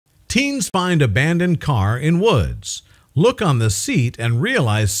Teens find abandoned car in woods. Look on the seat and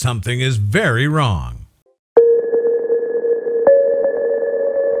realize something is very wrong.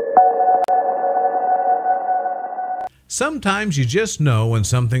 Sometimes you just know when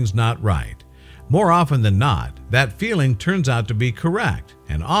something's not right. More often than not, that feeling turns out to be correct,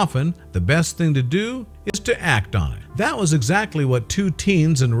 and often the best thing to do is to act on it. That was exactly what two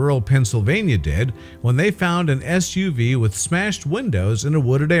teens in rural Pennsylvania did when they found an SUV with smashed windows in a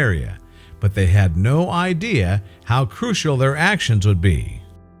wooded area, but they had no idea how crucial their actions would be.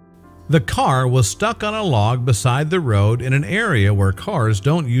 The car was stuck on a log beside the road in an area where cars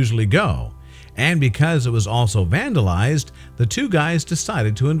don't usually go, and because it was also vandalized, the two guys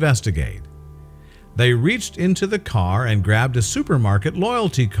decided to investigate. They reached into the car and grabbed a supermarket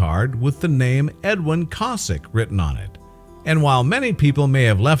loyalty card with the name Edwin Cossack written on it. And while many people may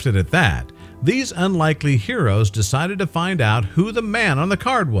have left it at that, these unlikely heroes decided to find out who the man on the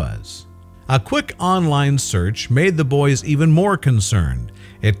card was. A quick online search made the boys even more concerned.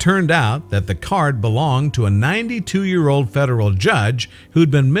 It turned out that the card belonged to a 92-year-old federal judge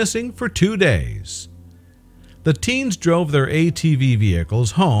who'd been missing for 2 days. The teens drove their ATV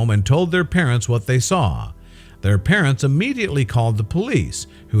vehicles home and told their parents what they saw. Their parents immediately called the police,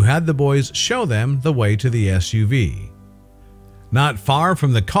 who had the boys show them the way to the SUV. Not far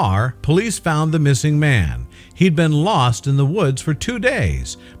from the car, police found the missing man. He'd been lost in the woods for 2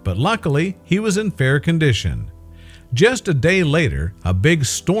 days, but luckily he was in fair condition. Just a day later, a big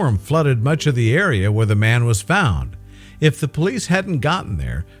storm flooded much of the area where the man was found. If the police hadn't gotten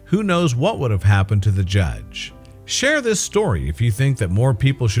there, who knows what would have happened to the judge. Share this story if you think that more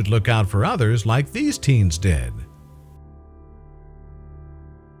people should look out for others like these teens did.